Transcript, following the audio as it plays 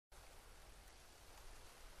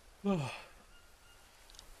That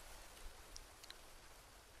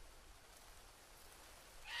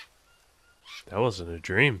wasn't a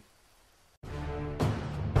dream.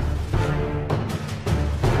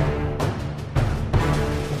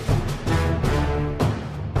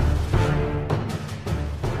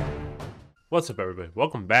 What's up, everybody?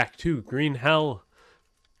 Welcome back to Green Hell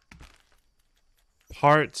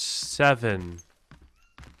Part 7.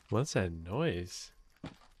 What's that noise?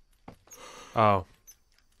 Oh,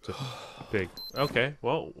 it's a big... Okay,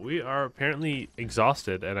 well, we are apparently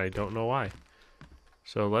exhausted, and I don't know why.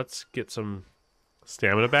 So let's get some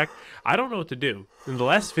stamina back. I don't know what to do. In the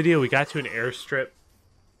last video, we got to an airstrip.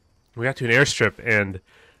 And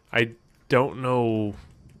I don't know...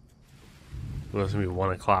 Well, it's going to be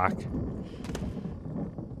 1 o'clock.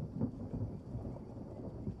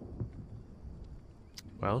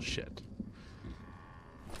 Well, shit.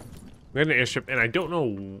 We had an airstrip, and I don't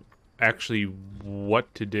know actually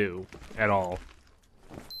what to do at all.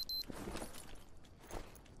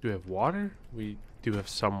 Do we have water? We do have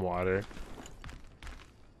some water.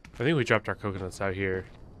 I think we dropped our coconuts out here.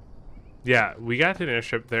 Yeah, we got to an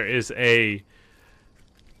airstrip. There is a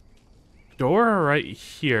door right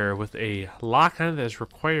here with a lock on it that has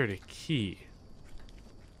required a key.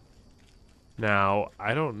 Now,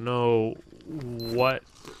 I don't know what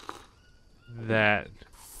that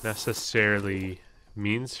necessarily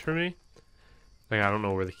means for me. Like, I don't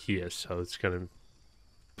know where the key is, so it's gonna...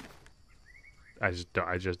 I just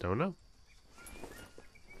don't know.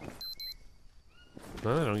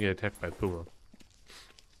 Well, I don't get attacked by Puma.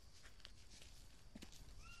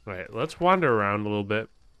 Alright, let's wander around a little bit.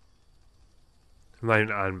 I'm not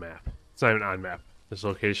even on map. It's not even on map, this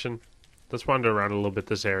location. Let's wander around a little bit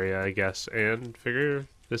this area, I guess, and figure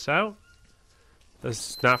this out.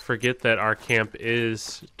 Let's not forget that our camp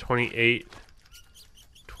is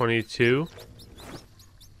 2822.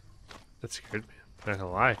 That scared me. Not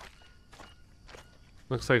gonna lie.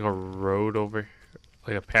 Looks like a road over,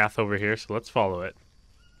 like a path over here, so let's follow it.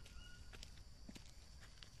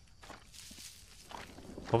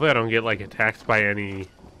 Hopefully I don't get, like, attacked by any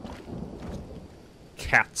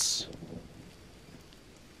cats.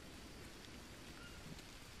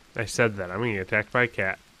 I said that. I'm gonna get attacked by a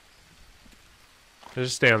cat.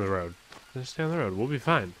 Just stay on the road. Just stay on the road. We'll be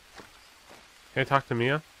fine. Can I talk to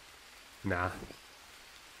Mia? Nah.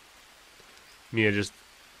 Mia just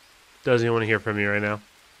doesn't want to hear from me right now.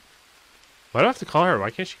 Why do I have to call her? Why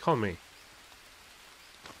can't she call me?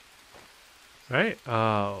 Right?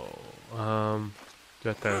 Oh. Do I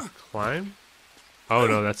have to climb? Oh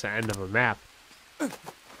no, that's the end of a map.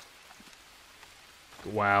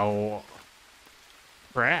 Wow.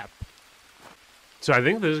 Crap. So I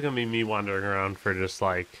think this is going to be me wandering around for just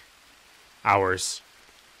like hours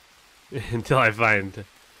until I find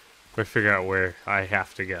or figure out where I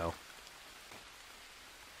have to go.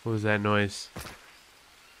 What was that noise?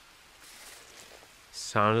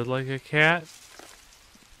 Sounded like a cat?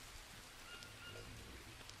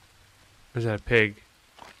 Or is that a pig?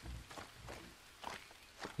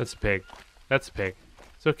 That's a pig. That's a pig.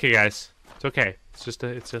 It's okay, guys. It's okay.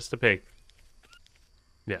 It's just a pig.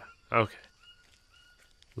 Yeah. Okay.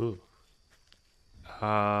 Ooh.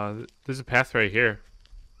 There's a path right here.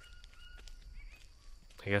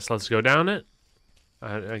 I guess let's go down it.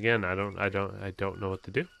 Again, I don't know what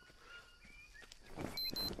to do.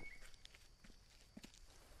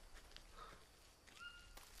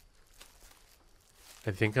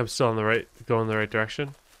 I think I'm still on the right, going the right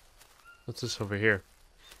direction. What's this over here?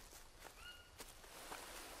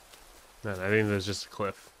 Man, I think there's just a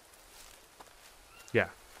cliff. Yeah.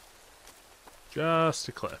 Just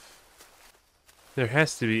a cliff. There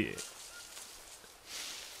has to be...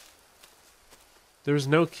 There was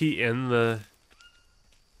no key in the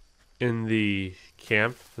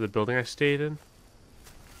camp for the building I stayed in.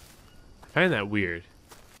 I find that weird.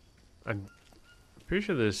 I'm pretty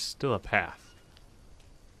sure there's still a path.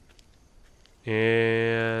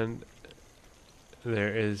 And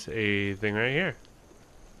there is a thing right here.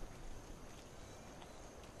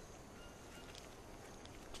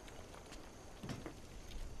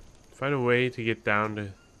 Find a way to get down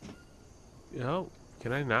to...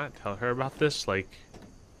 can I not tell her about this? Like...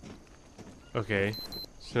 Okay.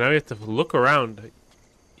 So now we have to look around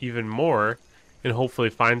even more and hopefully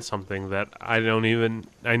find something that I don't even...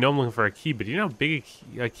 I know I'm looking for a key, but do you know how big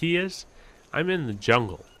a key is? I'm in the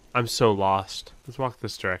jungle. I'm so lost. Let's walk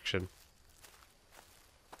this direction.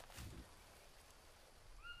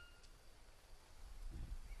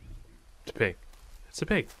 It's a pig. It's a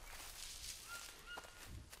pig.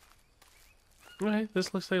 Okay,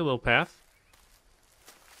 this looks like a little path.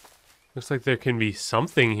 Looks like there can be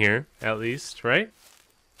something here, at least, right?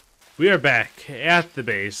 We are back at the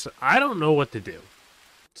base. I don't know what to do.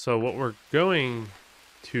 So what we're going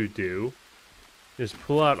to do is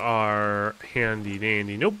pull out our handy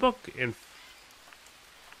dandy notebook and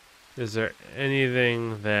is there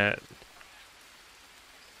anything that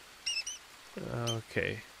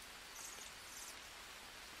okay.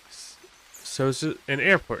 So it's an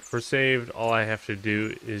airport. We're saved. All I have to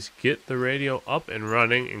do is get the radio up and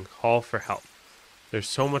running and call for help. There's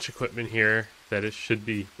so much equipment here that it shouldn't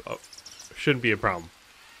be a problem.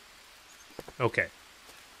 Okay.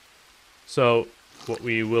 So what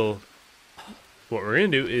we're gonna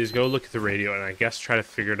do is go look at the radio and I guess try to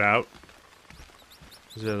figure it out.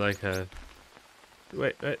 Is there like a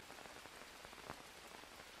wait.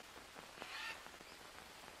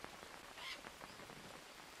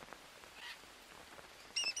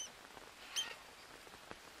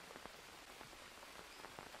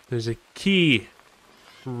 There's a key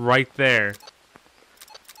right there.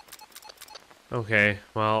 Okay,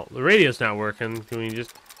 well, the radio's not working. Can we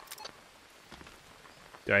just...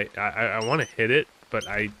 I want to hit it, but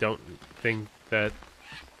I don't think that's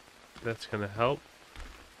going to help.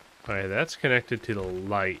 Alright, that's connected to the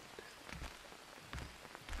light.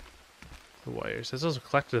 The wires. That's also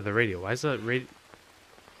connected to the radio. Why is that radio...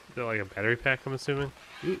 Is that like a battery pack, I'm assuming?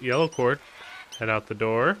 Ooh, yellow cord. Head out the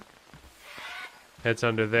door. Head's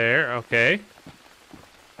under there. Okay.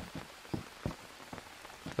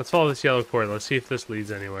 Let's follow this yellow cord. Let's see if this leads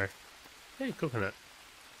anywhere. Hey, coconut.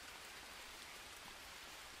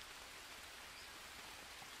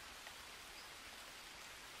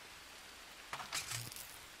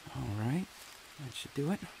 All right. That should do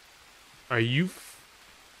it. Are you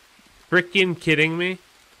freaking kidding me?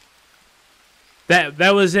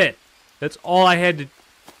 That was it. That's all I had to...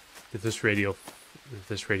 If this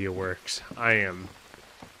radio works, I am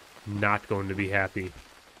not going to be happy.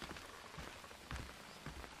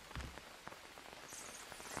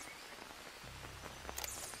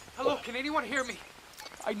 Hello, can anyone hear me?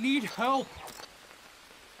 I need help.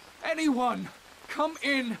 Anyone, come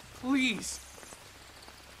in, please.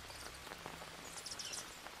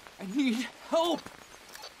 I need help.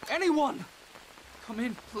 Anyone, come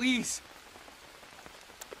in, please.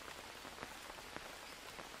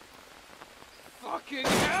 Fucking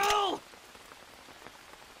hell!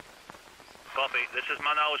 Copy. This is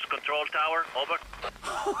Manaus Control Tower. Over.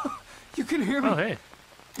 You can hear me? Oh, hey.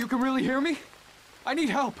 You can really hear me? I need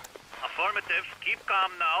help. Affirmative. Keep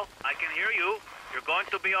calm now. I can hear you. You're going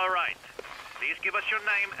to be all right. Please give us your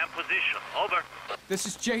name and position. Over. This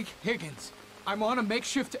is Jake Higgins. I'm on a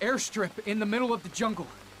makeshift airstrip in the middle of the jungle.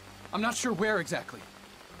 I'm not sure where exactly.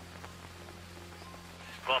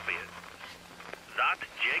 Copy it. That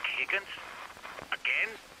Jake Higgins?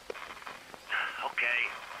 Again? Okay.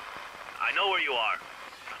 I know where you are.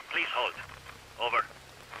 Please hold. Over.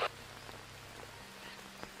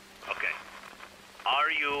 Okay.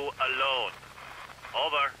 Are you alone?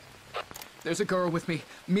 Over. There's a girl with me,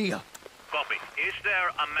 Mia. Copy. Is there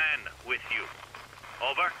a man with you?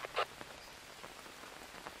 Over.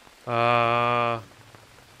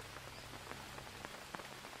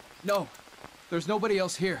 No, there's nobody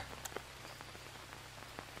else here.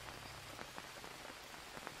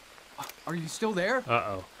 Are you still there? Uh-oh.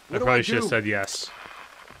 I What do I probably should have do? said yes.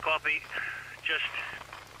 Copy. Just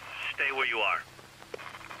stay where you are.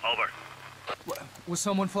 Over. Will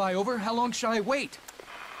someone fly over? How long should I wait?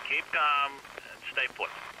 Keep calm and stay put.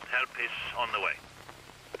 Help is on the way.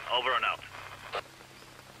 Over and out.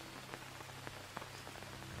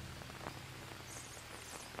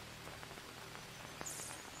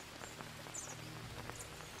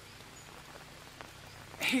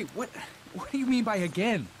 Hey, what do you mean by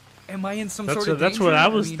again? Am I in some That's sort of that's danger? what I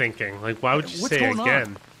was mean, thinking. Like, why would you what's say going on?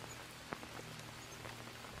 again?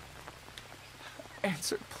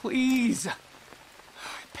 Answer, please. I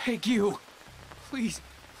beg you. Please,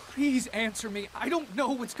 please answer me. I don't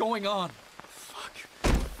know what's going on. Fuck.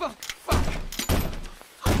 What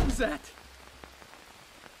was that?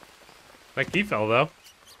 That key fell, though.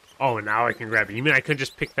 Oh, now I can grab it. You mean I could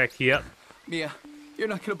just pick that key up? Mia, you're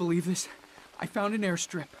not gonna believe this. I found an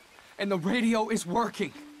airstrip, and the radio is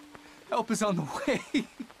working. Help is on the way.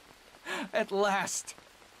 At last.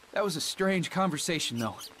 That was a strange conversation,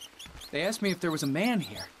 though. They asked me if there was a man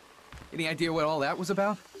here. Any idea what all that was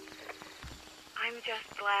about? I'm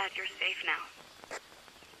just glad you're safe now.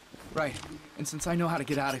 Right. And since I know how to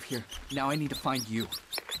get out of here, now I need to find you.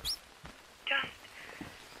 Just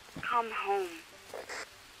come home.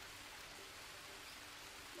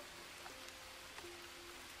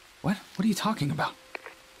 What? What are you talking about?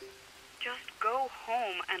 Just go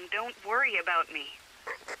home and don't worry about me.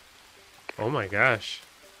 Oh my gosh.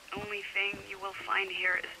 Only thing thing you will find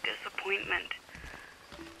here is disappointment.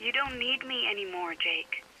 You don't need me anymore,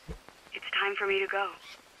 Jake. It's time for me to go.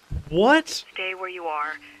 What? Stay where you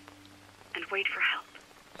are and wait for help.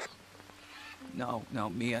 No,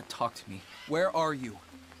 Mia, talk to me. Where are you?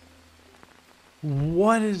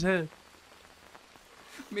 What is it?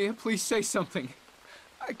 Mia, please say something.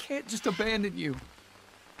 I can't just abandon you.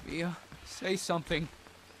 Mia, say something.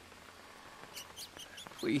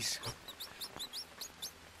 Please.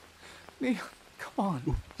 Mia, come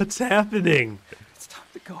on. What's happening? It's time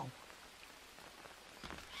to go.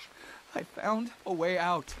 I found a way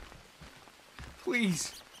out.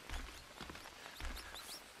 Please.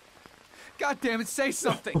 God damn it, say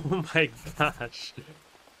something. Oh my gosh.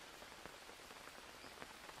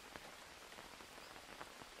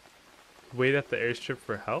 Wait at the airstrip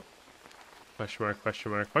for help? Question mark,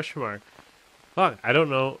 question mark, question mark. Fuck, I don't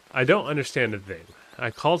know. I don't understand a thing. I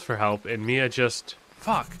called for help and Mia just...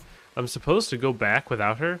 Fuck. I'm supposed to go back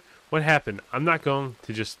without her? What happened? I'm not going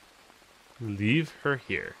to just leave her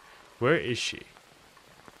here. Where is she?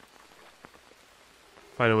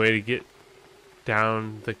 Find a way to get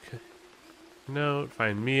down the... Note.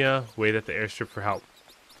 Find Mia. Wait at the airstrip for help.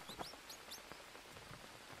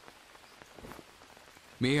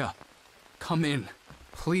 Mia, come in,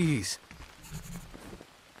 please.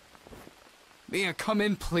 Mia, come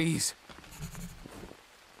in, please.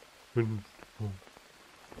 God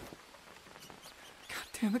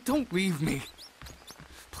damn it, don't leave me.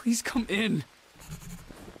 Please come in.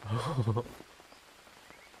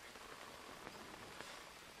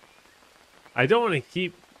 I don't want to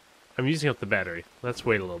keep... I'm using up the battery. Let's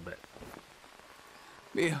wait a little bit.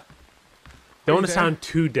 Mia. Don't Are want you to there? sound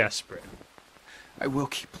too desperate. I will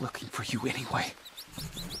keep looking for you anyway.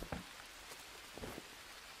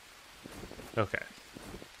 Okay.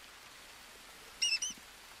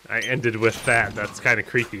 I ended with that. That's kind of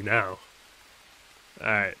creepy now.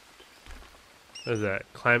 Alright. What is that?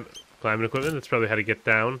 Climbing equipment? That's probably how to get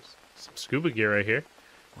down. Some scuba gear right here.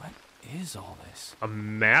 What is all this? A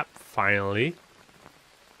map, finally.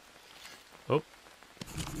 Oh.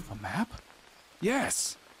 A map?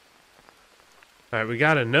 Yes. Alright, we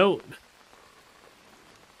got a note.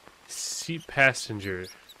 Seat passenger.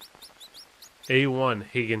 A1,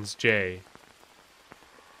 Higgins J.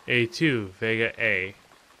 A2, Vega A.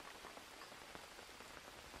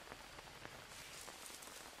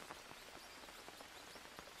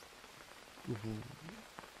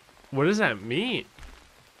 What does that mean?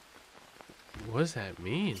 What does that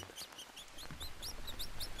mean?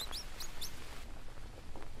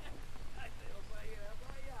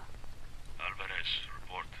 Alvarez,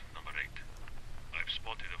 report number 8. I've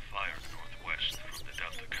spotted a fire northwest from the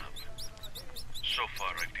Delta camp. So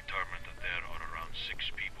far, I've determined that there are around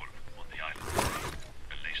 6 people on the island.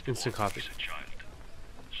 At least Instant one copy. is a child.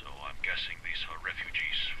 So I'm guessing these are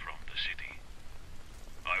refugees from the city.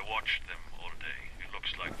 I watched them all day. It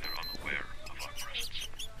looks like they're unaware of our presence.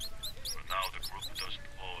 For now, the group doesn't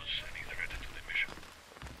pose any threat to the mission.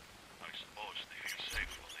 I suppose they feel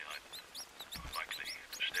safe on the island. Are likely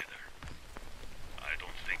to stay there. I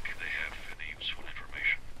don't think they have any useful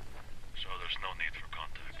information, so there's no need for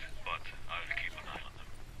contact, but I'll keep an eye on them.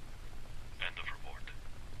 End of report.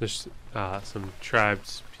 There's some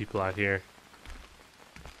tribes people out here.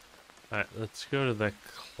 Alright, let's go to the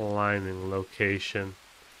climbing location.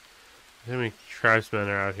 How many tribesmen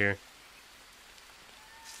are out here?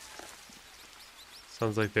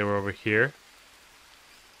 Sounds like they were over here.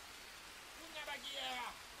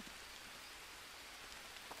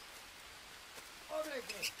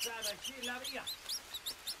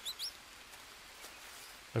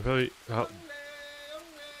 I probably... Oh,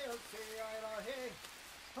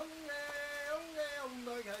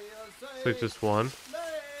 it's like just one.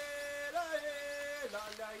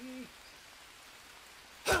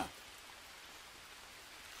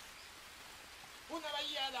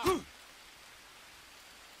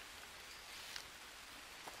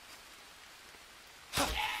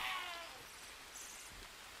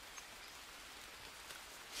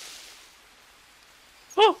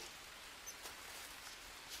 Oh!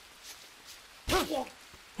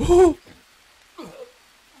 Oh!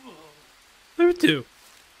 Number 2.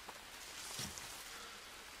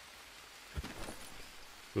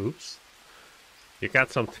 Oops. You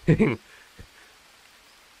got something.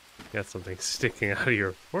 Got something sticking out of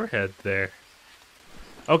your forehead there.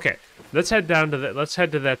 Okay, let's head down to that. Let's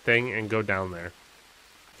head to that thing and go down there.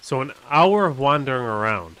 So an hour of wandering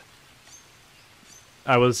around.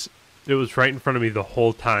 It was right in front of me the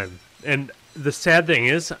whole time. And the sad thing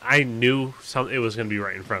is, I knew it was going to be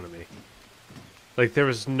right in front of me. Like there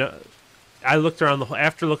was no. I looked around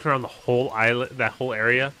after looking around the whole island, that whole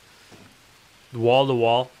area. wall to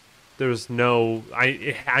wall. There was no.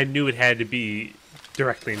 I knew it had to be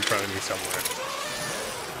directly in front of me somewhere.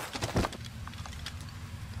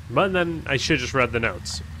 But then I should just read the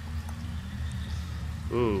notes.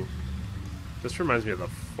 Ooh. This reminds me of the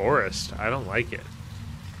forest. I don't like it.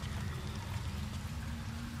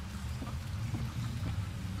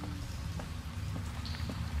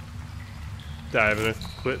 Diving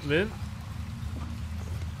equipment.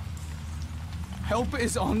 Help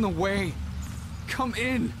is on the way. Come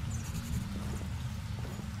in.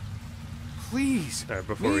 Please. Alright,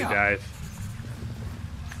 before we Mia. dive.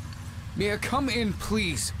 Mia, come in,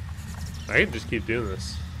 please. I can just keep doing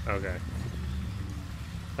this. Okay.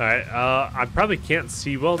 Alright, I probably can't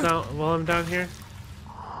see well down while I'm down here.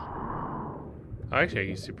 Oh, actually, I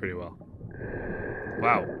can see pretty well.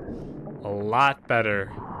 Wow. A lot better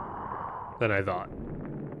than I thought.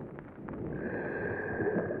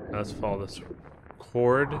 Let's follow this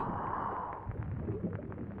cord.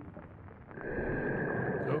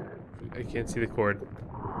 Oh, I can't see the cord.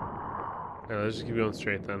 Alright, let's just keep going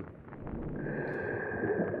straight then.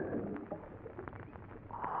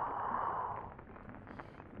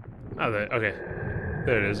 Oh, there, okay.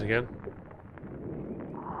 There it is again.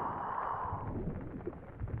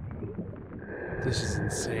 This is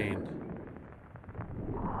insane.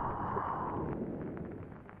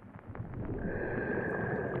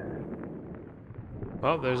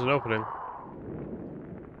 Oh, there's an opening.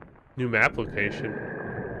 New map location.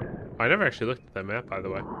 I never actually looked at that map, by the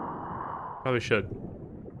way. Probably should.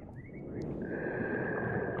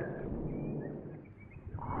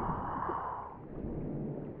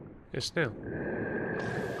 Yes, snail.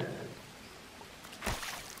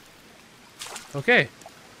 Okay.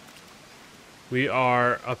 We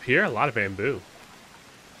are up here. A lot of bamboo.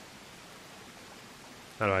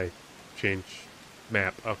 How do I change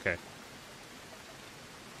map? Okay.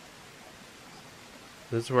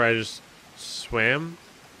 This is where I just swam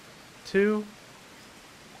to.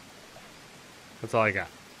 That's all I got.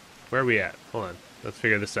 Where are we at? Hold on. Let's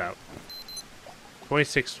figure this out.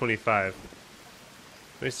 26, 25.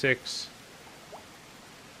 26,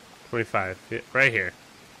 25. Yeah, right here.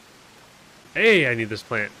 Hey, I need this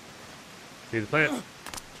plant. Need the plant.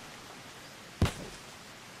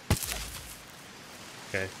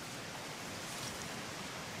 Okay.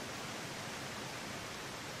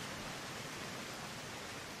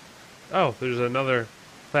 Oh, there's another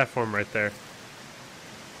platform right there.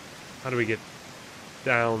 How do we get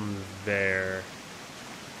down there?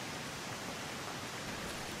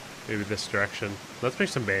 Maybe this direction. Let's make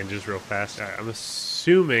some bandages real fast. Alright, I'm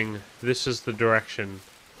assuming this is the direction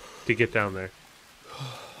to get down there.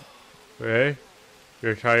 Ray,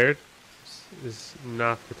 you're tired? This is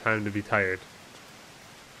not the time to be tired.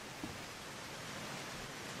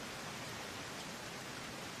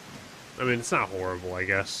 I mean, it's not horrible, I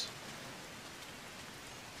guess.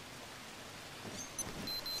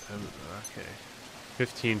 Okay.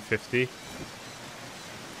 1550.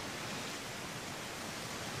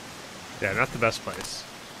 Yeah, not the best place.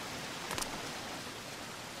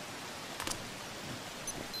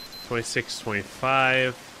 26,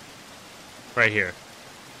 25. Right here.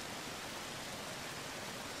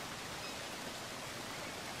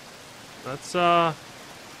 Let's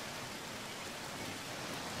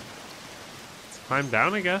climb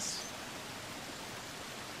down, I guess.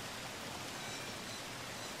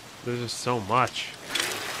 There's just so much.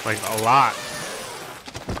 Like, a lot.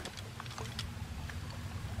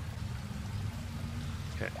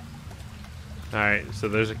 Okay. Alright, so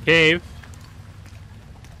there's a cave.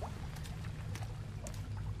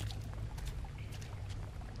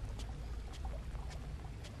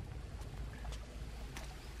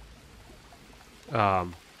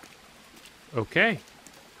 Okay.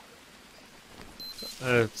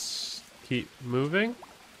 Let's keep moving.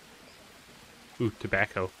 Ooh,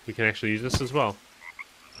 tobacco. We can actually use this as well.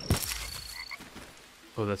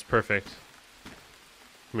 Oh, that's perfect.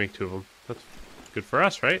 Make 2 of them. That's good for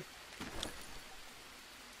us, right?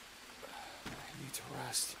 I need to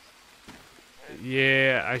rest.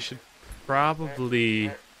 Yeah, I should probably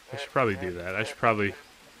do that. I should probably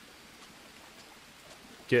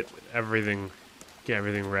get everything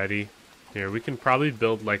ready. Here, we can probably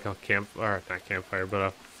build like a or not campfire,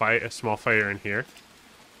 but a small fire in here.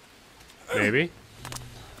 Maybe.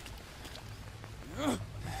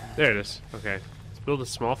 There it is. Okay. Let's build a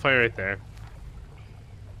small fire right there.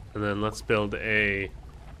 And then let's build a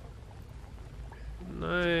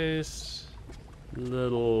nice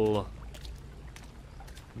little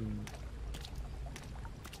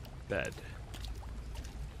bed.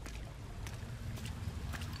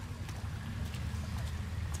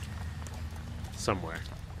 Somewhere.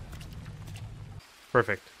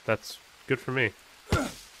 Perfect. That's good for me.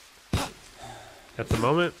 At the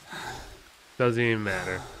moment, doesn't even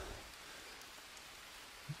matter.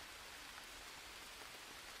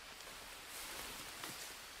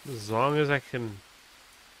 As long as I can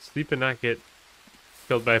sleep and not get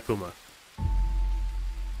killed by a puma.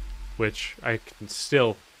 Which I can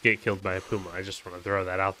still get killed by a puma. I just want to throw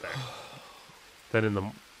that out there. Then in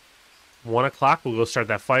the 1 o'clock, we'll go start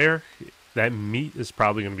that fire. That meat is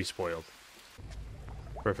probably going to be spoiled.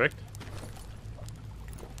 Perfect.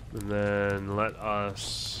 And then let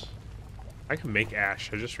us... I can make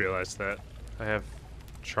ash. I just realized that. I have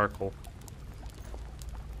charcoal.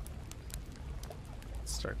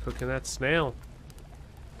 Let's start cooking that snail.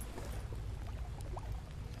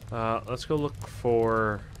 Let's go look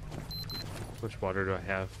for... Which water do I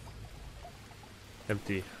have?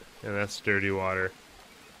 Empty. And that's dirty water.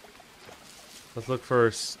 Let's look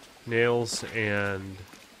for snails and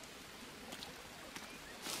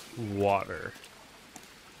water.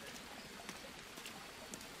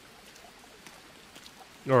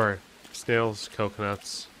 Or snails,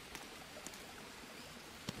 coconuts.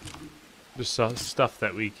 Just stuff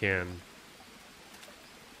that we can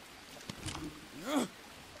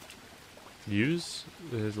use.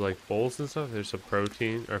 There's like bowls and stuff. There's some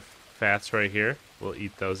protein or fats right here. We'll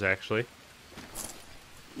eat those actually.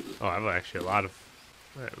 Oh, I have actually a lot of...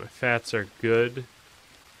 Alright, my fats are good.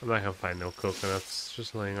 I'm not gonna find no coconuts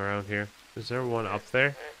just laying around here. Is there one up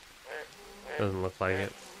there? Doesn't look like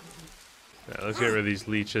it. Yeah, let's get rid of these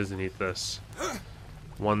leeches and eat this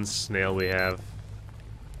one snail we have.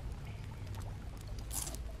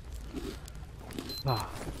 Ah,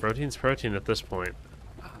 protein's protein at this point.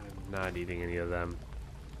 I'm not eating any of them.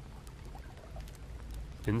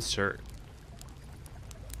 Insert.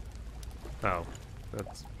 Oh,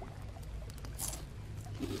 that's...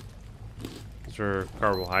 These are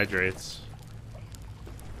carbohydrates.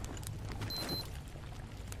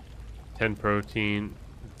 10 protein,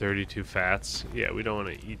 32 fats. Yeah, we don't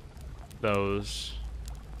want to eat those.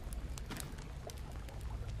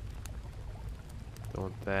 Don't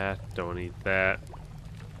want that. Don't eat that.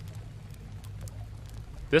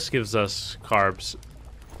 This gives us carbs.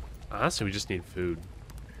 Honestly, we just need food.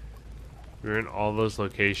 We're in all those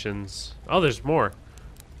locations. Oh, there's more.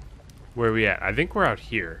 Where are we at? I think we're out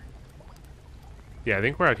here. Yeah, I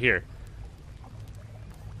think we're out here.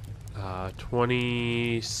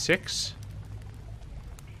 26?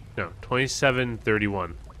 No,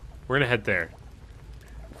 2731. We're gonna head there.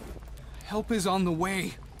 Help is on the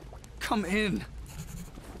way. Come in.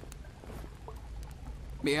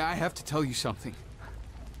 May I have to tell you something?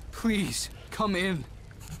 Please, come in.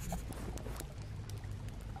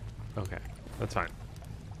 Okay, that's fine.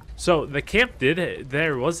 So the camp did,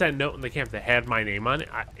 there was that note in the camp that had my name on it,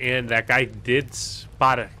 and that guy did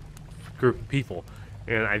spot a group of people.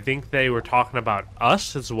 And I think they were talking about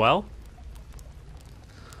us as well.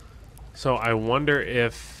 So I wonder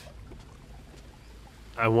if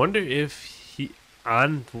he,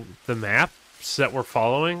 on the maps that we're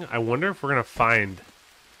following, I wonder if we're gonna find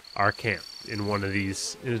our camp in one of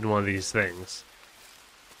these things.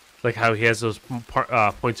 Like how he has those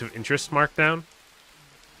points of interest marked down.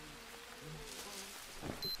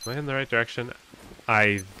 Am I in the right direction?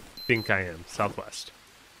 I think I am. Southwest.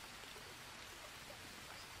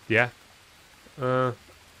 Yeah.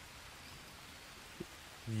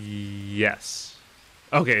 Yes.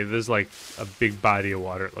 Okay, there's like a big body of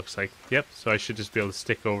water, it looks like. Yep, so I should just be able to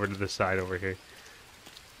stick over to the side over here.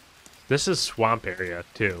 This is swamp area,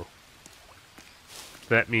 too.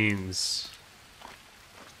 That means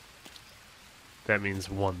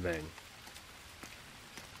one thing.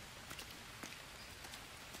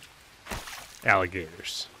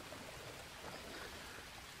 Alligators.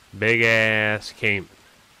 Big ass caiman.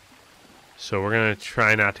 So we're gonna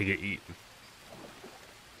try not to get eaten.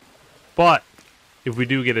 But if we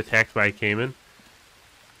do get attacked by a caiman,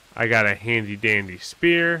 I got a handy dandy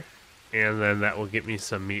spear, and then that will get me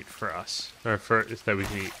some meat for us, or for that we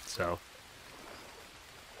can eat. So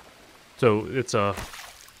it's a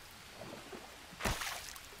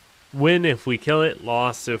win if we kill it,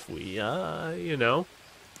 loss if we get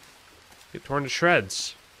torn to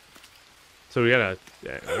shreds. So we gotta,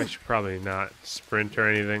 I should probably not sprint or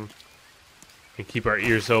anything. And keep our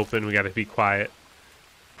ears open. We gotta be quiet.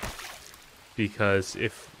 Because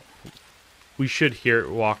if we should hear it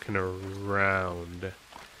walking around.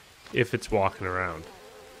 If it's walking around.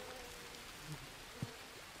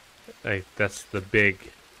 Like, that's the big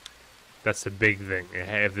thing.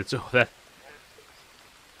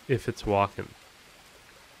 If it's walking.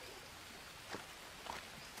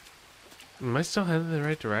 Am I still heading in the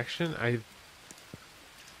right direction?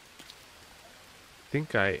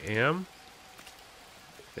 think I am.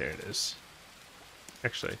 There it is.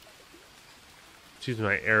 Actually, choose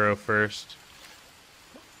my arrow first.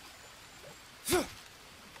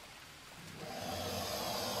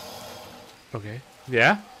 Okay.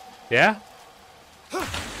 Yeah? Yeah?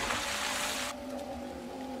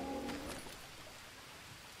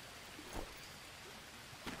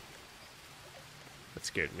 That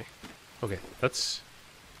scared me. Okay, let's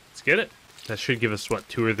get it. That should give us, what,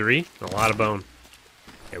 2 or 3? A lot of bone.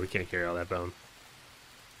 Yeah, we can't carry all that bone.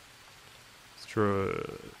 Let's try...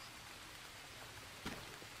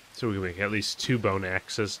 So we can make at least 2 bone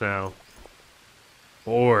axes now.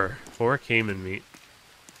 4 caiman meat.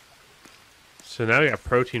 So now we got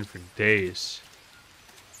protein for days.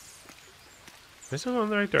 Am I still going in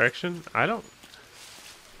the right direction? I don't...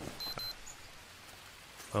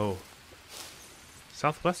 Oh.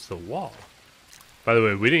 Southwest of the wall. By the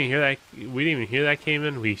way, we didn't hear that. We didn't even hear that came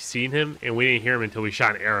in. We seen him, and we didn't hear him until we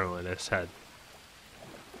shot an arrow in his head.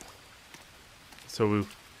 So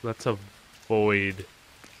let's avoid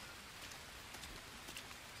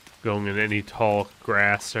going in any tall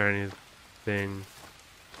grass or anything.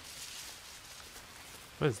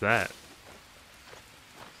 What is that?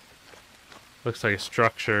 Looks like a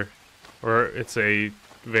structure, or it's a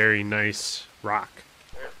very nice rock.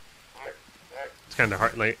 It's kind of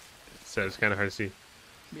hard, like it said, it's kind of hard to see.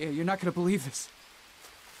 Yeah, you're not gonna believe this.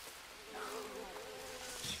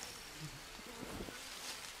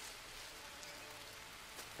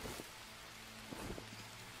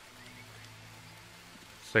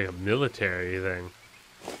 It's like a military thing.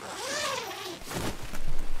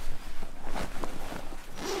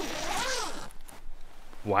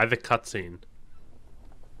 Why the cutscene?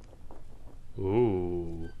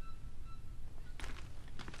 Ooh.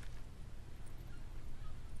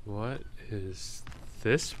 What is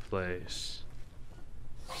this place?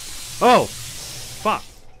 Oh! Fuck!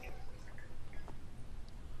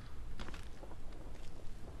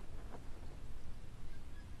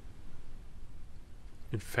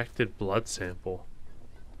 Infected blood sample.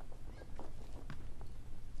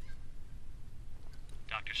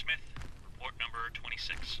 Dr. Smith, report number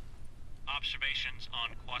 26. Observations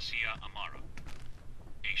on Quassia amara.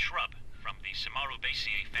 A shrub from the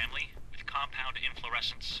Samarubaceae family with compound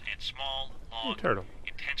inflorescence and small, long, turtle.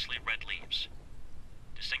 intensely red leaves.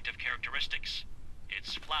 Distinctive characteristics: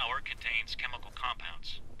 its flower contains chemical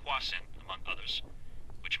compounds, quassin among others,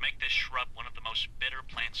 which make this shrub one of the most bitter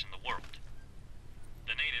plants in the world.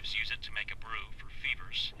 The natives use it to make a brew for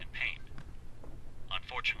fevers and pain.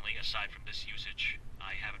 Unfortunately, aside from this usage,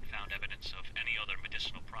 I haven't found evidence of any other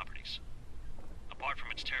medicinal properties. Apart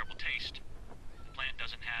from its terrible taste, the plant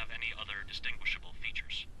doesn't have any other distinguishable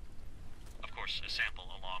features. Of course, a sample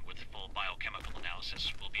along with full biochemical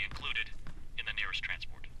analysis will be included in the nearest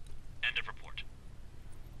transport. End of report.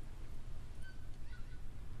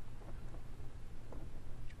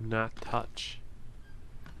 Do not touch.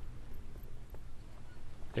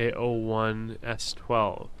 A01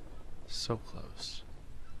 S12. So close.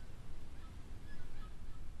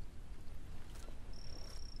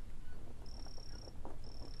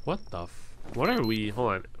 What the what are we?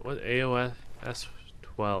 Hold on. What AOS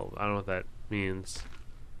S12? I don't know what that means.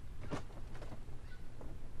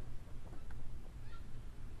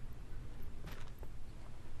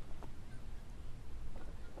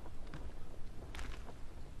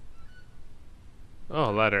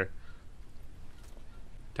 Oh, letter.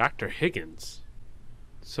 Dr. Higgins.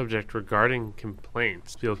 Subject regarding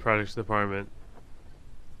complaints. Field Products Department.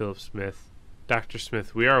 Philip Smith. Dr.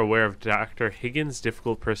 Smith, we are aware of Dr. Higgins'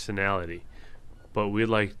 difficult personality, but we'd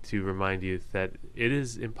like to remind you that it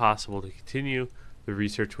is impossible to continue the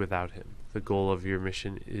research without him. The goal of your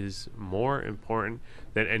mission is more important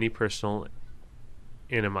than any personal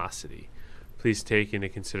animosity. Please take into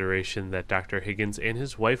consideration that Dr. Higgins and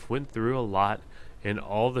his wife went through a lot, and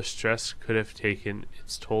all the stress could have taken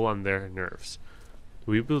its toll on their nerves.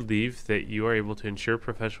 We believe that you are able to ensure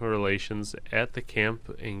professional relations at the camp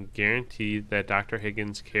and guarantee that Dr.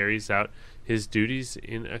 Higgins carries out his duties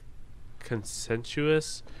in a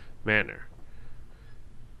consensuous manner.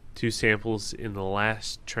 2 samples in the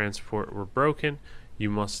last transport were broken. You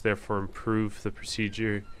must therefore improve the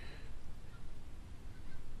procedure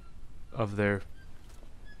of their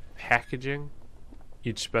packaging.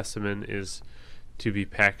 Each specimen is to be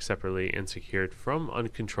packed separately and secured from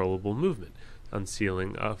uncontrollable movement,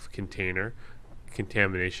 unsealing of container,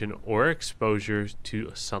 contamination, or exposure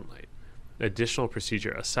to sunlight. Additional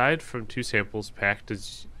procedure: aside from 2 samples packed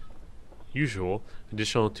as usual,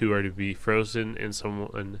 additional 2 are to be frozen, and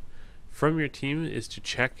someone from your team is to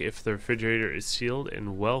check if the refrigerator is sealed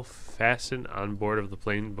and well fastened on board of the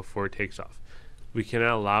plane before it takes off. We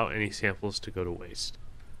cannot allow any samples to go to waste.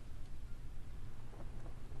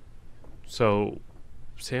 So,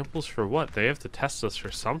 samples for what? They have to test us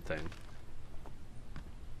for something.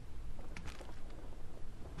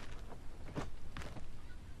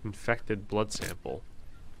 Infected blood sample.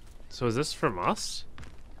 So is this from us?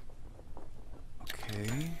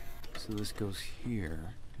 Okay, so this goes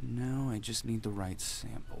here. Now I just need the right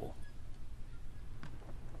sample.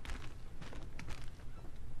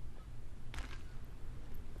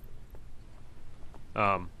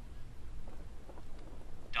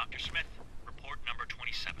 Dr. Smith, report number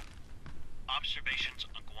 27. Observations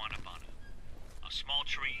on Guanabana. A small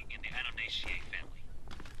tree in the Annonaceae family.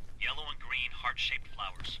 Yellow and green heart-shaped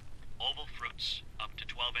flowers. Oval fruits, up to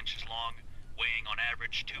 12 inches long, weighing on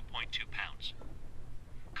average 2.2 pounds.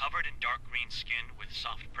 Covered in dark green skin with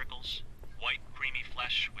soft prickles. White creamy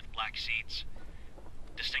flesh with black seeds.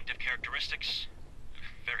 Distinctive characteristics,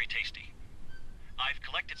 very tasty. I've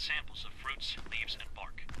collected samples of fruits, leaves, and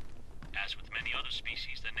bark. As with many other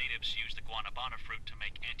species, the natives use the guanabana fruit to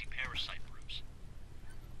make anti-parasite brews.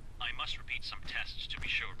 I must repeat some tests to be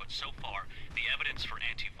sure, but so far, the evidence for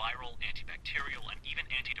antiviral, antibacterial, and even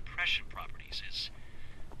antidepressant properties is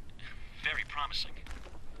very promising.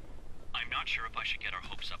 I'm not sure if I should get our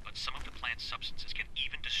hopes up, but some of the plant substances can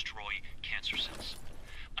even destroy cancer cells.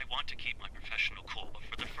 I want to keep my professional cool, but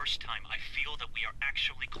for the first time, I feel that we are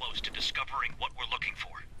actually close to discovering what we're looking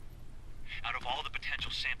for. Out of all the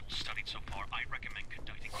potential samples studied so far, I recommend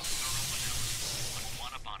conducting a thorough analysis on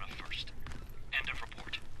guanabana first. End of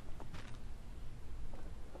report.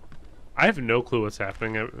 I have no clue what's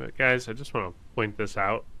happening, guys. I just want to point this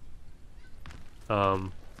out.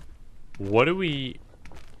 What do we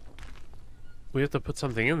have to put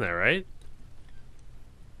something in there, right?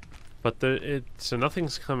 But so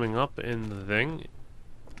nothing's coming up in the thing.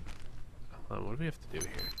 Hold on, what do we have to do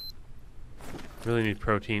here? We really need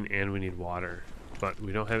protein and we need water, but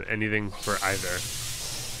we don't have anything for either.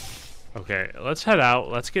 Okay, let's head out.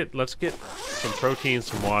 Let's get some protein,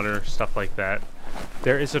 some water, stuff like that.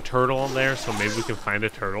 There is a turtle in there, so maybe we can find a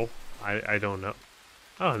turtle. I don't know.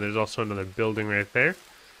 Oh, and there's also another building right there.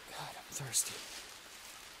 God, I'm thirsty.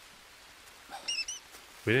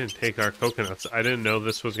 We didn't take our coconuts. I didn't know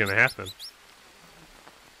this was gonna happen,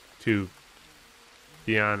 to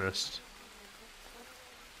be honest.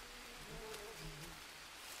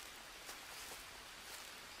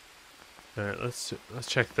 Alright, let's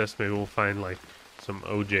check this. Maybe we'll find like some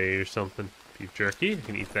OJ or something. Beef jerky. I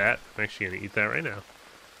can eat that. I'm actually gonna eat that right now.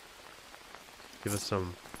 Give us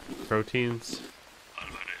some proteins.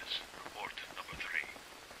 Alvarez, report number 3.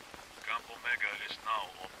 Camp Omega is now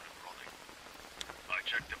open and running. I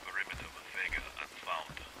checked the perimeter with Vega and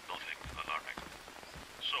found nothing alarming.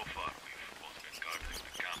 So far, we've both been guarding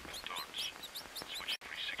the camp in turns, switching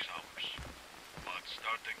every 6 hours. But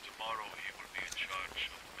starting tomorrow, he will be in charge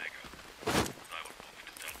of Omega. I will move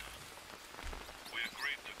to Delta. We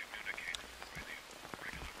agreed to communicate with you on a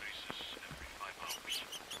regular basis every 5 hours.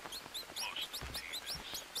 Most of the team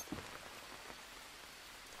is.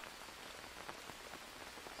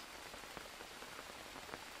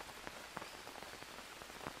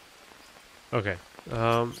 Okay.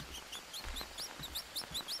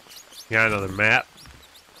 Got another map.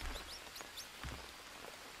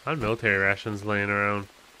 On military rations laying around.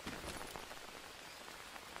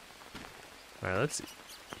 Alright, let's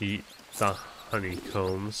eat the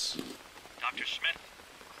honeycombs. Dr. Smith,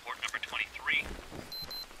 report number 23.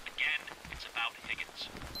 Again, it's about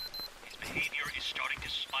Higgins. His behavior is starting to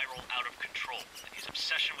spiral out of control, and his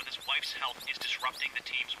obsession with his wife's health is disrupting the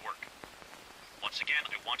team's work. Once again,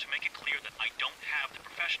 I want to make it clear that I don't have the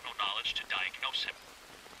professional knowledge to diagnose him,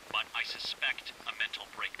 but I suspect a mental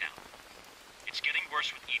breakdown. It's getting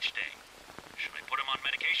worse with each day. Should I put him on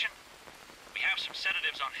medication? We have some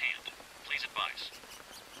sedatives on hand. Please advise.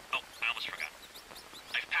 Oh, I almost forgot.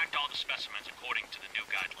 I've packed all the specimens according to the new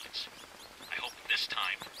guidelines. I hope this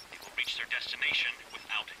time they will reach their destination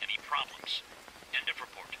without any problems. End of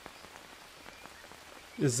report.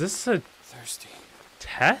 Is this a Thirsty.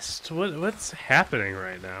 test? What's happening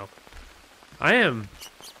right now? I am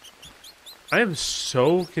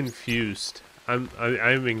so confused. I'm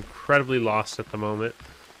incredibly lost at the moment.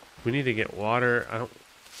 We need to get water. I don't.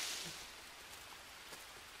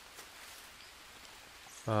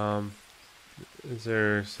 Is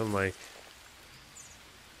there some like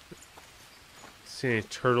see any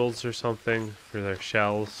turtles or something for their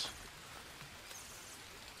shells?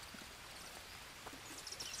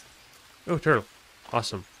 Oh, turtle.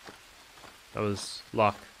 Awesome. That was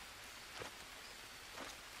luck.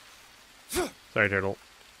 Sorry, turtle.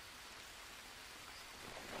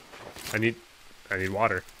 I need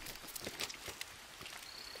water.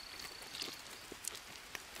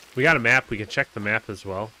 We got a map. We can check the map as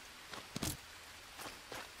well.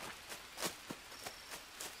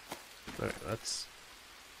 Alright, let's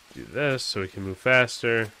do this so we can move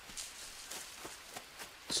faster.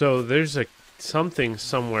 So there's a something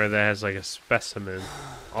somewhere that has like a specimen.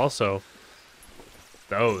 Also,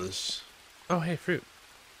 those. Oh, hey, fruit.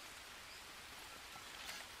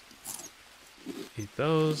 Eat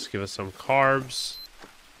those. Give us some carbs.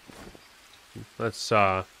 Let's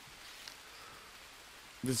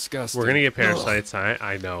Disgusting. we're gonna get parasites.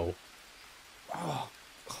 I know.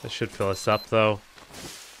 That should fill us up though.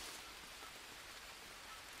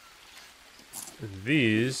 And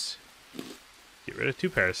these get rid of 2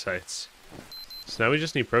 parasites. So now we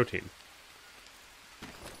just need protein.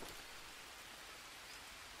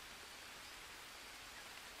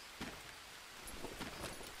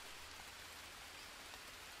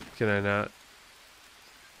 Can I not?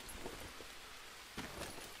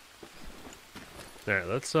 Alright,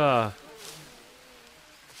 let's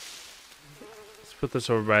put this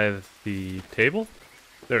over by the table.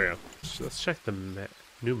 There we go. So let's check the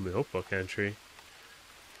new notebook entry.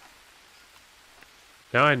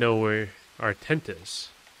 Now I know where our tent is.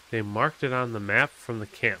 They marked it on the map from the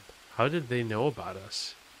camp. How did they know about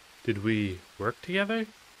us? Did we work together?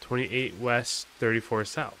 28 west, 34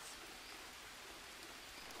 south.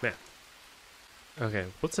 Map. Okay,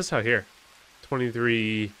 what's this out here?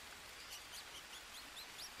 23,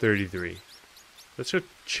 33. Let's go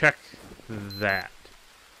check that.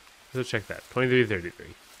 Let's go check that. 23, 33.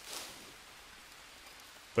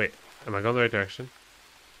 Wait, am I going the right direction?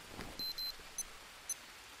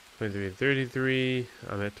 23, 33.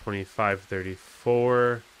 I'm at 25,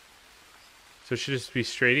 34. So it should just be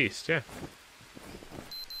straight east, yeah.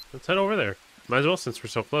 Let's head over there. Might as well since we're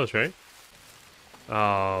so close, right?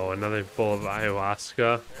 Oh, another bowl of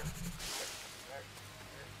ayahuasca.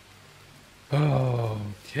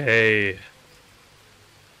 Okay.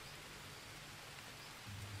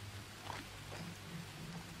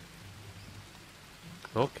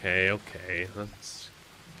 Okay. Let's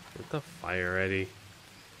get the fire ready.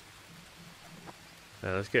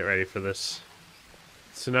 Now let's get ready for this.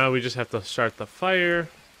 So now we just have to start the fire.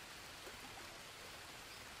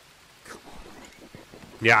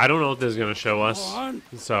 Yeah, I don't know what this is going to show us.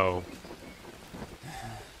 So.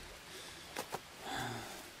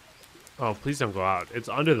 Oh, please don't go out. It's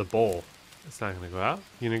under the bowl. It's not going to go out.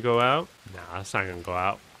 You going to go out? Nah, it's not going to go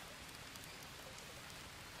out.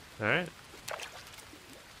 Alright.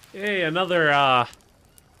 Hey, another,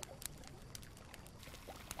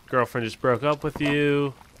 girlfriend just broke up with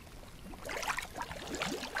you.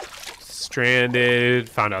 Stranded.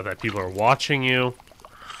 Found out that people are watching you.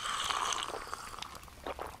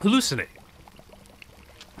 Hallucinate.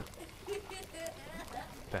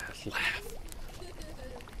 Bad laugh.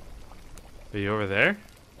 Are you over there?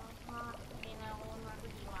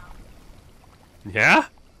 Yeah?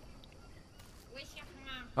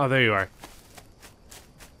 Oh, there you are.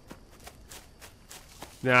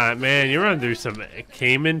 Nah, man, you're running through some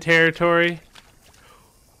Cayman territory.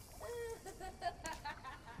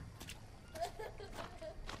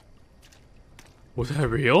 Was that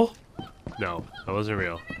real? No, that wasn't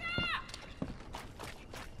real.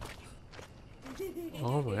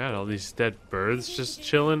 Oh my god, all these dead birds just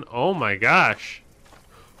chilling. Oh my gosh.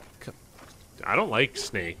 I don't like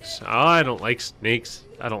snakes. I don't like snakes.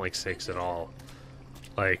 I don't like snakes at all.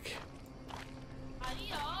 Like,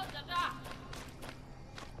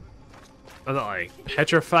 I'm not like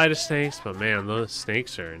petrified of snakes, but man, those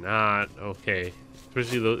snakes are not okay.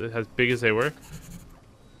 Especially those, as big as they were.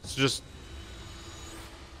 It's just.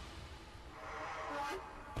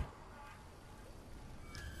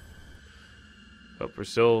 But we're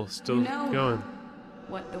still You know going.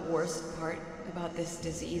 what the worst part about this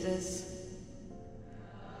disease is?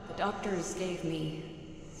 The doctors gave me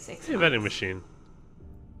 6 Hey, vending months. machine.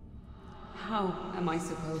 How am I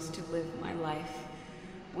supposed to live my life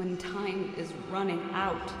when time is running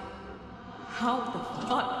out? How the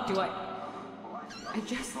fuck do I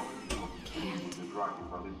just can't.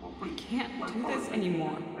 I can't do this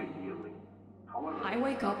anymore. I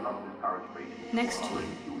wake up next to you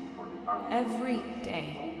every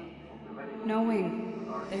day,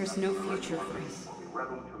 knowing there's no future for us.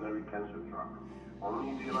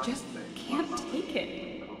 I just can't take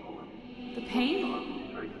it. The pain,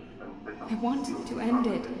 I want to end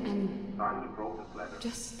it and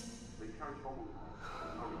just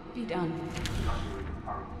be done.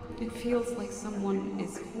 It feels like someone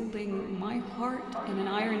is holding my heart in an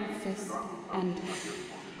iron fist and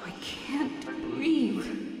I can't breathe.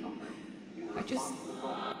 I just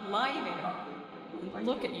lie there and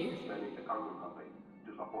look at you.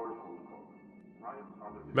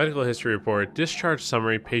 Medical history report. Discharge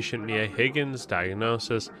summary. Patient Mia Higgins.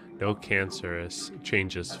 Diagnosis. No cancerous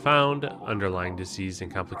changes found. Underlying disease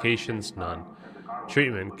and complications. None.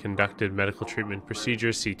 Treatment. Conducted medical treatment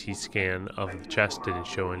procedure. CT scan of the chest. Didn't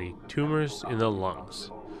show any tumors in the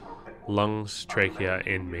lungs. Lungs, trachea,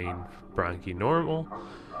 and main bronchi normal.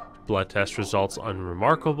 Blood test results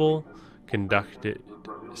unremarkable. Conducted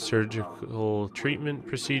surgical treatment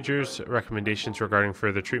procedures. Recommendations regarding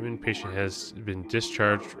further treatment. Patient has been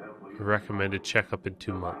discharged. Recommended checkup in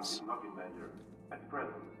 2 months. At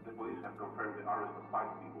present, the police have confirmed the arrest of 5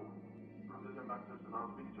 people. President Access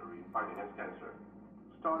announced victory in fighting against cancer.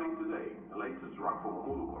 Starting today, the latest drug from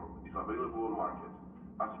Muluor is available on market.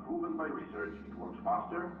 As proven by research, it works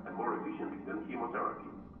faster and more efficiently than chemotherapy,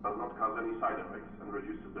 does not cause any side effects, and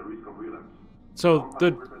reduces the risk of relapse. So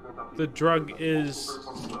the drug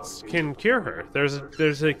can cure her.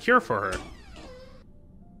 There's a cure for her.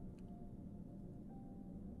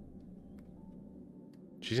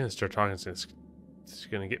 She's gonna start talking. It's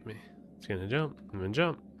gonna get me. It's gonna jump. I'm gonna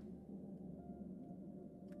jump.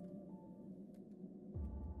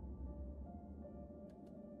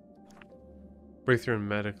 Breakthrough in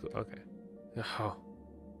medical. Okay. Oh.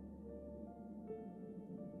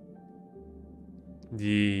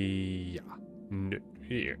 Yeah. No.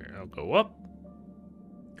 Here, I'll go up.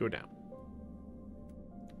 Go down.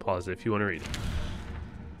 Pause it if you want to read it.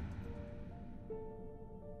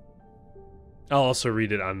 I'll also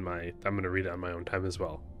read it on my... I'm going to read it on my own time as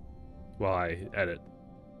well, while I edit.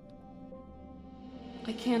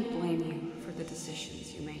 I can't blame you for the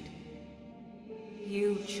decisions you made.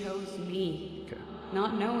 You chose me, Okay.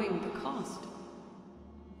 not knowing the cost.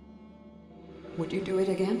 Would you do it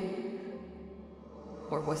again?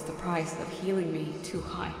 Or was the price of healing me too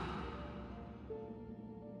high?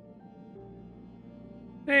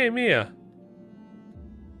 Hey, Mia.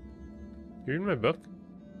 You reading my book?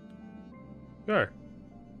 You are.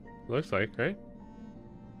 Looks like, right?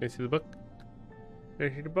 Can you see the book? Can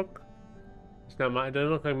you see the book? It's not my... It doesn't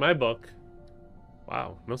look like my book.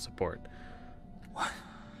 Wow, no support.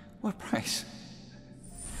 What price?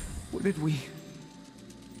 What did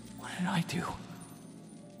I do?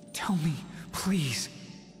 Tell me, please.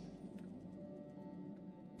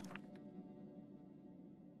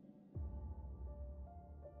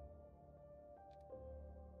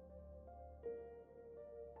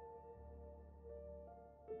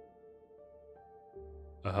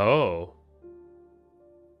 Oh.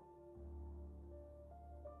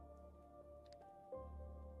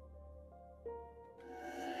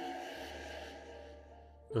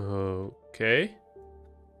 Okay.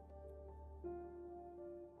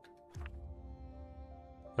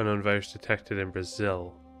 Unknown virus detected in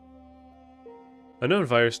Brazil. Unknown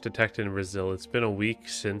virus detected in Brazil. It's been a week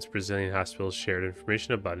since Brazilian hospitals shared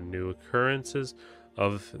information about new occurrences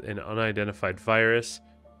of an unidentified virus.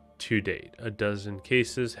 To date, a dozen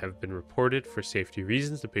cases have been reported. For safety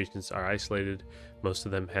reasons, the patients are isolated. Most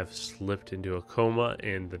of them have slipped into a coma,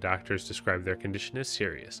 and the doctors describe their condition as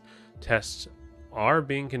serious. Tests are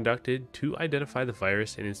being conducted to identify the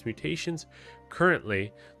virus and its mutations.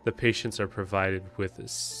 Currently, the patients are provided with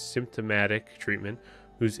symptomatic treatment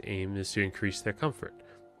whose aim is to increase their comfort.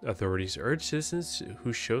 Authorities urge citizens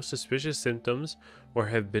who show suspicious symptoms or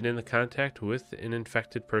have been in contact with an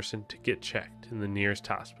infected person to get checked in the nearest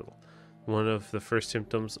hospital. One of the first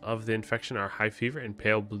symptoms of the infection are high fever and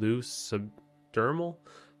pale blue subdermal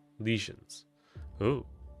lesions. Ooh.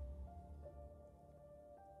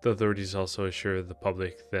 The authorities also assure the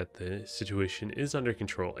public that the situation is under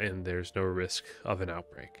control and there's no risk of an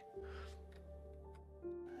outbreak.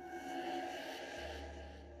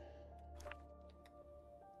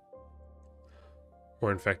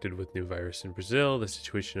 Or infected with new virus in Brazil. The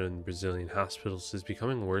situation in Brazilian hospitals is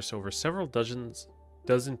becoming worse. Over several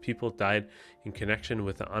dozen people died in connection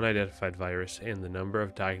with the unidentified virus, and the number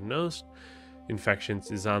of diagnosed infections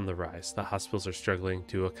is on the rise. The hospitals are struggling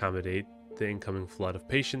to accommodate the incoming flood of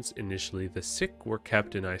patients. Initially, the sick were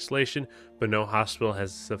kept in isolation, but no hospital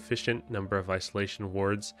has a sufficient number of isolation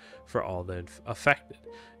wards for all the affected.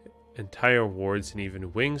 Entire wards and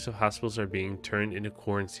even wings of hospitals are being turned into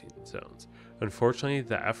quarantine zones. Unfortunately,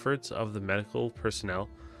 the efforts of the medical personnel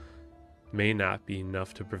may not be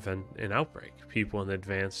enough to prevent an outbreak. People in the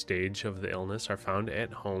advanced stage of the illness are found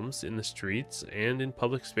at homes, in the streets, and in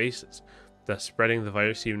public spaces, thus spreading the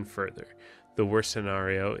virus even further. The worst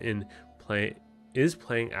scenario is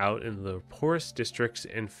playing out in the poorest districts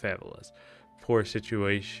and favelas. Poor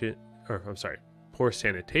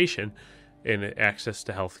sanitation and access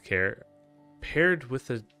to health care, paired with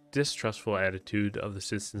the distrustful attitude of the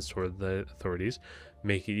citizens toward the authorities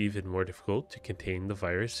make it even more difficult to contain the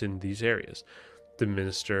virus in these areas. The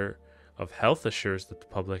Minister of Health assures that the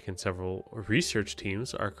public and several research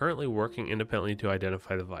teams are currently working independently to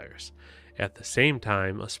identify the virus. At the same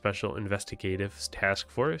time, a special investigative task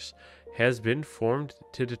force has been formed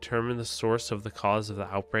to determine the source of the cause of the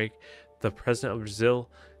outbreak. The President of Brazil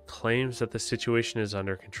claims that the situation is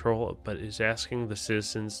under control, but is asking the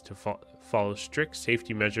citizens to follow strict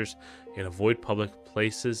safety measures and avoid public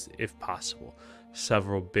places if possible.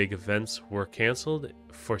 Several big events were canceled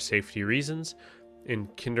for safety reasons,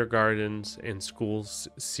 and kindergartens and schools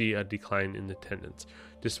see a decline in attendance.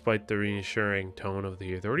 Despite the reassuring tone of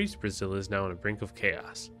the authorities, Brazil is now on the brink of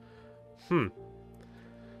chaos.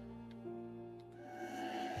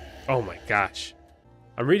 Oh my gosh.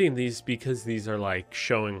 I'm reading these because these are like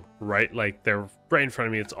showing like they're right in front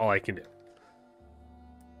of me. It's all I can do.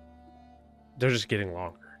 They're just getting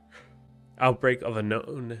longer. Outbreak of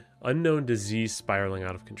unknown disease spiraling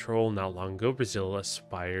out of control. Not long ago, Brazil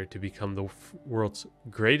aspired to become the world's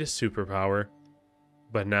greatest superpower,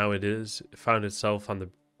 but now it is found itself on the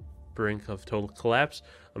brink of total collapse.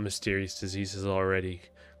 A mysterious disease has already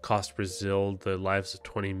cost Brazil the lives of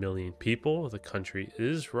 20 million people. The country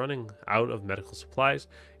is running out of medical supplies,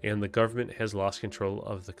 and the government has lost control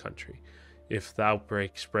of the country. If the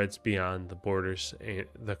outbreak spreads beyond the borders,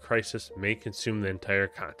 the crisis may consume the entire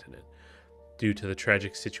continent. Due to the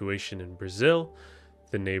tragic situation in Brazil,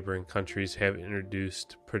 the neighboring countries have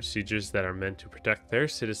introduced procedures that are meant to protect their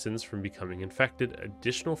citizens from becoming infected.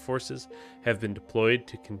 Additional forces have been deployed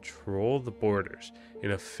to control the borders,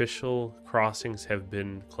 and official crossings have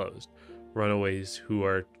been closed. Runaways who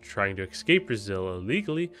are trying to escape Brazil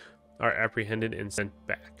illegally are apprehended and sent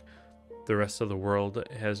back. The rest of the world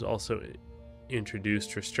has also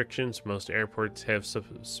introduced restrictions. Most airports have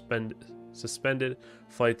suspended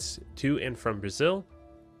flights to and from Brazil.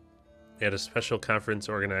 At a special conference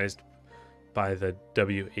organized by the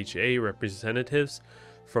WHO, representatives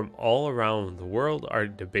from all around the world are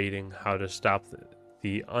debating how to stop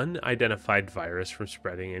the unidentified virus from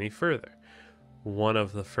spreading any further. One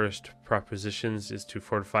of the first propositions is to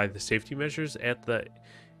fortify the safety measures at the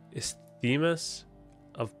Isthmus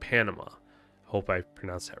of Panama. Hope I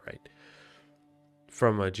pronounced that right.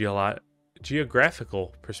 From a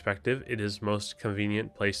geographical perspective, it is most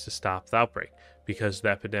convenient place to stop the outbreak. Because the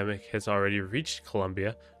epidemic has already reached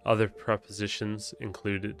Colombia, other propositions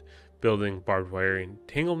included building barbed wire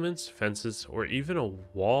entanglements, fences, or even a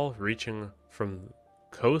wall reaching from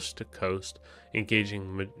coast to coast.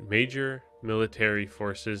 Engaging major military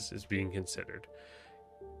forces is being considered.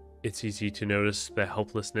 It's easy to notice the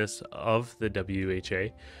helplessness of the WHO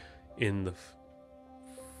in the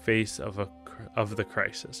face of the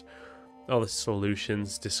crisis. All the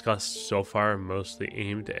solutions discussed so far are mostly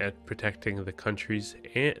aimed at protecting the countries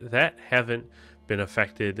that haven't been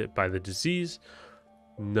affected by the disease.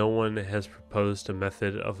 No one has proposed a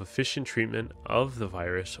method of efficient treatment of the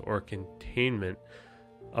virus or containment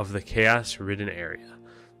of the chaos-ridden area.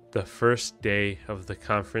 The first day of the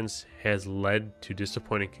conference has led to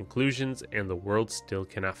disappointing conclusions, and the world still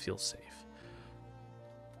cannot feel safe.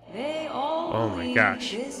 They all Oh my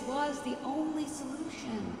gosh. This was the only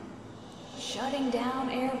solution. Shutting down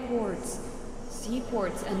airports,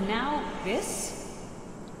 seaports, and now this?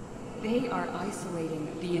 They are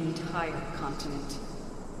isolating the entire continent.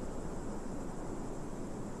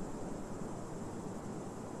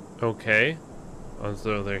 Okay.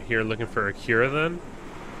 So they're here looking for a cure then?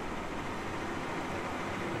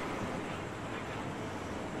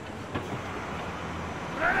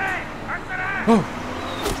 Oh!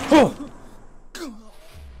 Oh!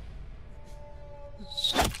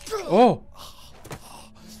 Oh!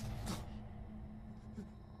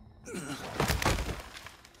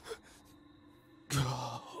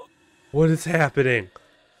 What is happening?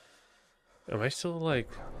 Am I still like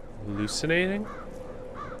hallucinating?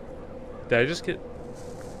 Did I just get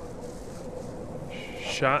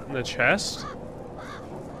shot in the chest?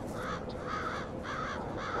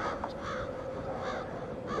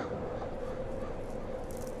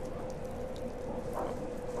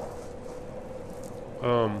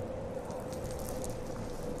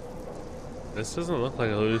 This doesn't look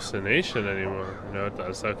like a hallucination anymore. No, it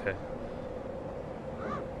does. Okay.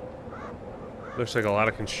 Looks like a lot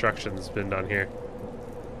of construction's been done here.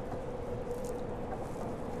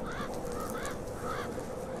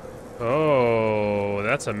 Oh,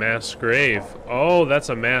 that's a mass grave. Oh, that's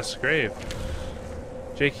a mass grave.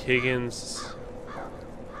 Jake Higgins,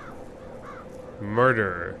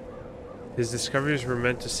 murderer. His discoveries were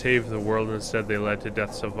meant to save the world. Instead, they led to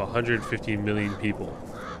deaths of 150 million people.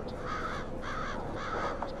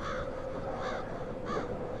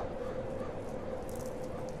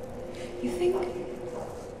 You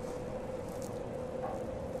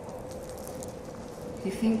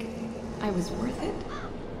think I was worth it?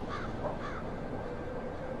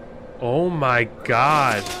 Oh my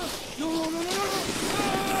god.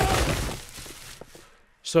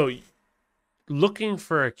 So, looking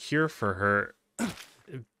for a cure for her,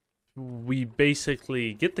 we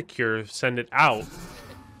basically get the cure, send it out,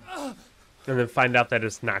 and then find out that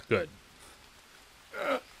it's not good.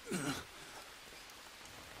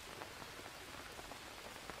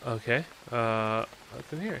 Okay,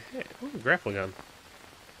 what's in here? Hey, ooh, grapple gun.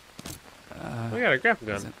 We got a grapple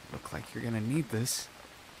gun. Doesn't look like you're gonna need this.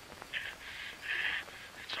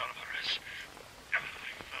 It's Alvarez. I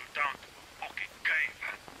fell down to a fucking cave.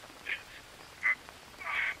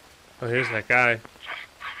 Oh, here's that guy.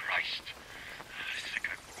 Christ. I think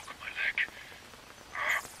I broke my leg.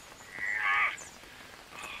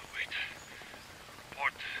 Wait.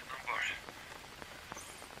 Report number.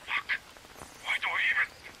 Fuck. Why do I even...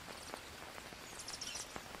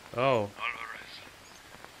 Oh, Alvarez.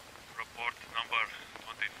 Report number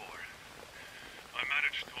 24. I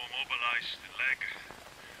managed to immobilize the leg,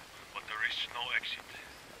 but there is no exit.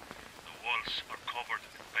 The walls are covered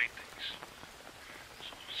in paintings.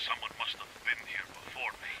 So someone must have been here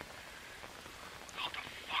before me. How the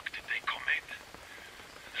fuck did they come in?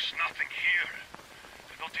 There's nothing here.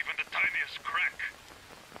 Not even the tiniest crack.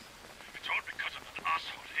 It's all because of that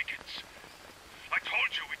asshole Higgins. I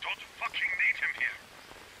told you we don't fucking need him here.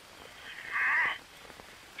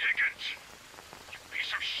 Higgins! You piece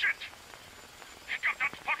of shit! Pick up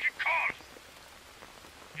that fucking call!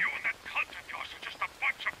 You and that cult of yours are just a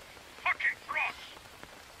bunch of fucking frauds!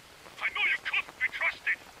 I know you couldn't be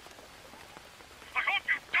trusted! I hope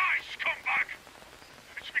you die, scumbag!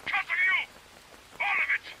 It's because of you! All of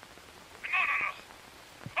it! No!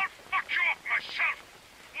 I'll fuck you up myself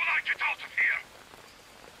when I get out of here!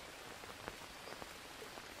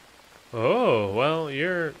 oh, well,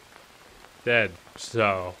 you're dead.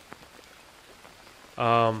 So,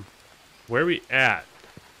 where are we at?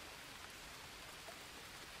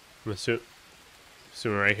 I'm assuming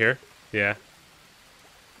right here. Yeah.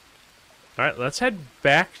 All right, let's head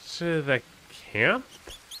back to the camp.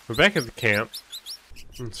 We're back at the camp.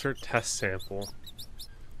 Insert test sample.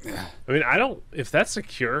 I mean, I don't. If that's the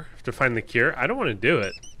cure, to find the cure, I don't want to do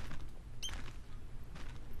it.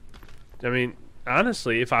 I mean,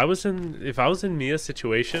 honestly, if I was in Mia's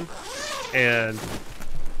situation, and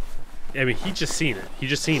I mean, he just seen it. He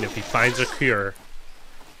just seen if he finds a cure,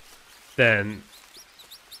 then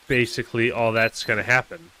basically all that's gonna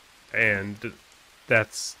happen, and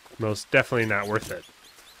that's most definitely not worth it.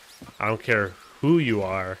 I don't care who you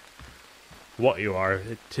are, what you are.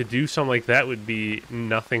 To do something like that would be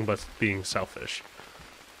nothing but being selfish.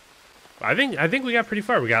 I think we got pretty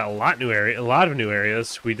far. We got a lot of new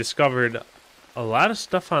areas. We discovered a lot of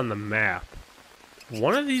stuff on the map.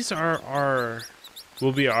 One of these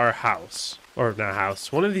will be our house, or not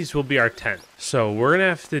house. One of these will be our tent. So we're gonna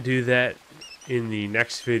have to do that in the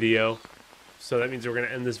next video. So that means we're gonna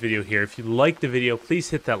end this video here. If you liked the video,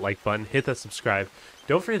 please hit that like button, hit that subscribe.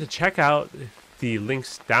 Don't forget to check out the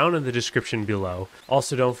links down in the description below.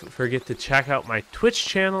 Also, don't forget to check out my Twitch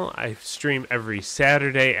channel. I stream every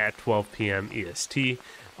Saturday at 12 p.m. EST.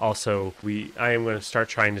 Also, I am going to start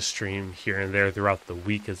trying to stream here and there throughout the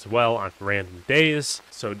week as well on random days.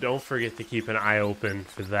 So don't forget to keep an eye open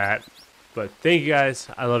for that. But thank you guys.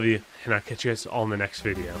 I love you. And I'll catch you guys all in the next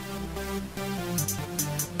video.